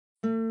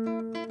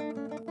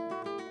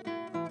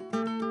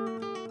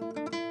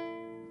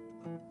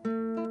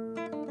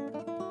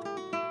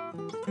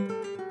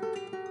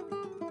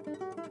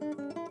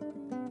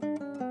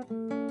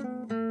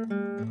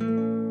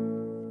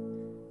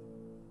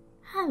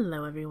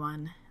Hello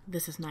everyone,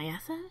 this is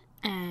Nyessa,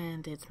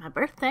 and it's my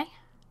birthday.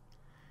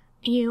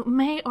 You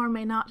may or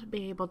may not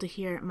be able to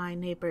hear my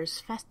neighbor's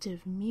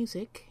festive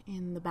music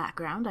in the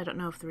background. I don't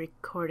know if the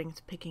recording's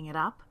picking it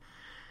up,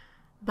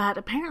 but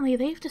apparently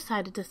they've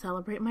decided to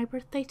celebrate my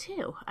birthday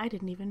too. I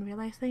didn't even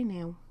realize they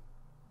knew.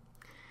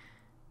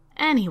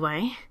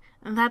 Anyway,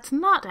 that's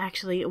not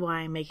actually why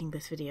I'm making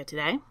this video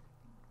today.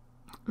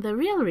 The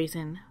real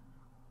reason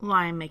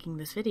why I'm making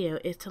this video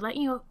is to let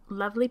you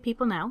lovely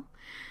people know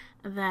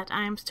that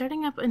I'm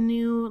starting up a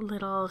new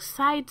little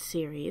side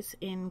series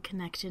in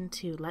connection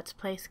to Let's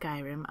Play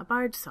Skyrim, a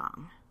bard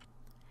song.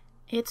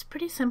 It's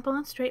pretty simple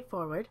and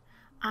straightforward.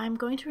 I'm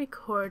going to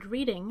record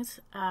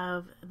readings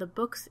of the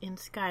books in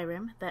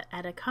Skyrim that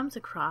Edda comes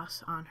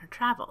across on her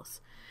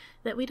travels,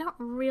 that we don't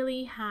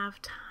really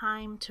have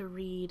time to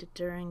read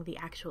during the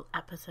actual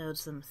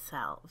episodes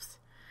themselves.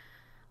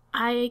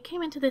 I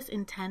came into this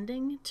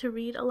intending to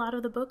read a lot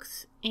of the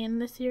books in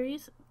the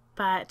series,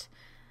 but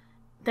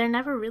there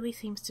never really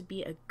seems to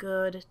be a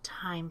good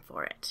time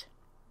for it.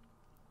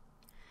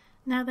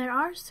 Now, there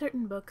are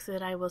certain books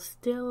that I will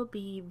still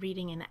be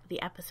reading in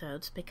the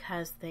episodes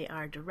because they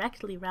are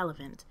directly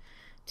relevant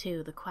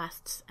to the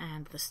quests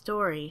and the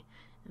story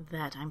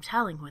that I'm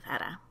telling with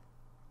Edda.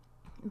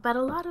 But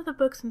a lot of the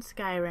books in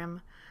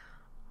Skyrim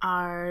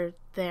are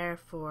there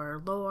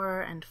for lore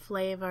and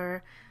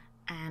flavor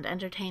and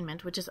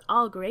entertainment, which is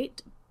all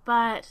great,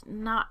 but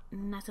not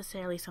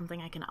necessarily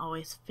something I can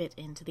always fit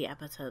into the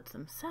episodes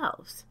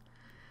themselves.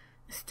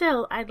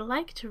 Still, I'd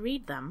like to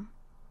read them,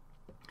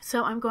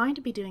 so I'm going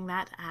to be doing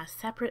that as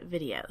separate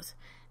videos.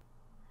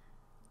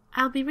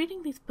 I'll be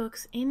reading these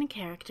books in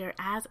character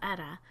as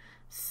Edda,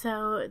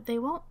 so they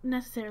won't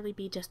necessarily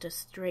be just a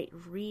straight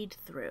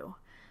read-through,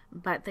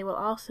 but they will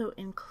also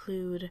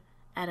include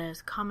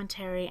Edda's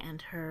commentary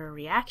and her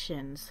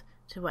reactions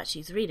to what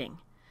she's reading.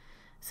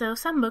 So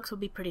some books will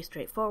be pretty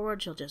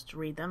straightforward, she'll just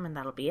read them and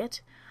that'll be it.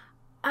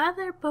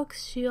 Other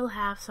books she'll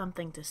have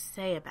something to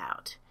say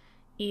about,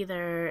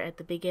 either at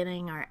the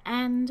beginning or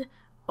end,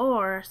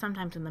 or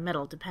sometimes in the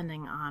middle,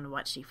 depending on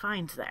what she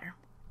finds there.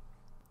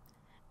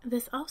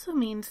 This also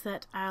means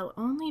that I'll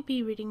only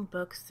be reading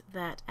books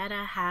that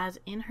Edda has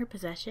in her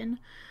possession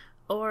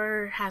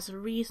or has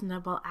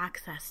reasonable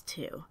access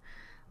to.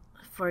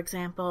 For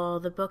example,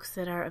 the books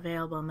that are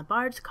available in the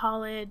Bard's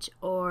College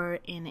or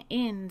in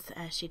inns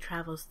as she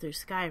travels through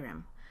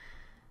Skyrim.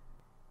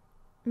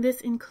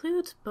 This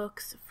includes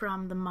books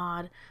from the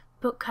mod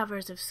Book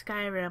Covers of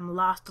Skyrim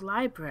Lost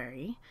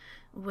Library,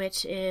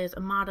 which is a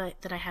mod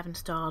that I have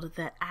installed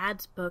that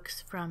adds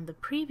books from the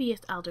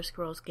previous Elder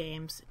Scrolls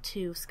games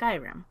to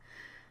Skyrim.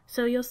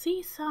 So you'll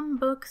see some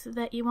books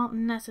that you won't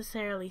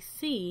necessarily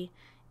see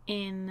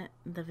in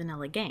the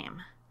vanilla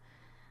game.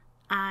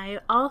 I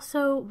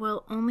also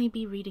will only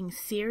be reading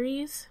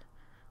series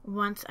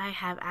once I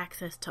have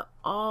access to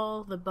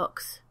all the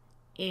books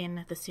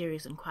in the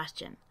series in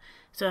question.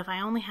 So if I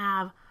only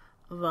have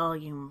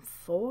volume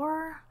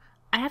 4,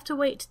 I have to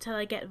wait till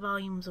I get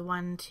volumes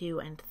 1, 2,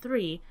 and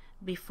 3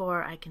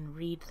 before I can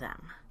read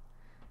them.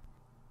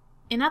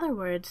 In other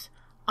words,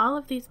 all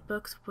of these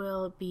books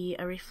will be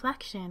a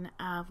reflection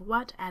of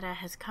what Edda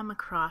has come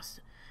across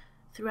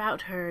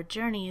throughout her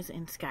journeys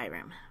in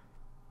Skyrim.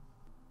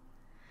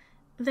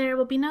 There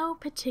will be no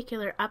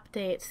particular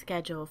update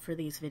schedule for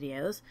these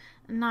videos,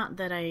 not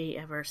that I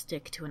ever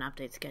stick to an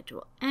update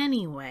schedule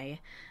anyway,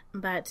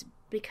 but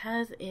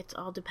because it's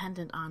all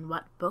dependent on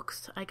what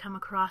books I come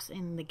across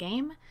in the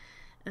game,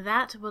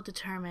 that will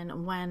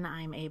determine when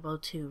I'm able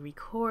to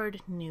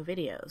record new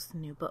videos,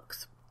 new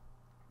books.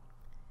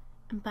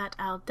 But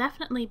I'll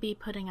definitely be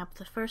putting up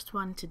the first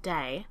one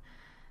today,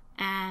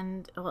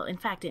 and, well, in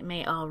fact, it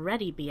may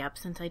already be up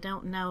since I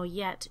don't know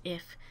yet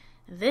if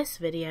this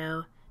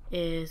video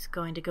is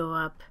going to go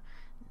up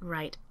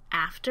right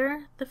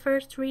after the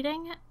first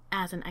reading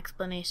as an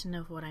explanation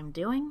of what I'm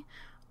doing,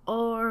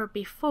 or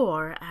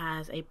before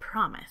as a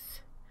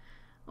promise.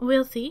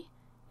 We'll see.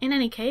 In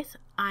any case,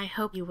 I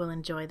hope you will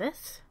enjoy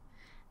this,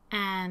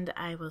 and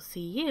I will see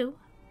you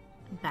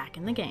back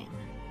in the game.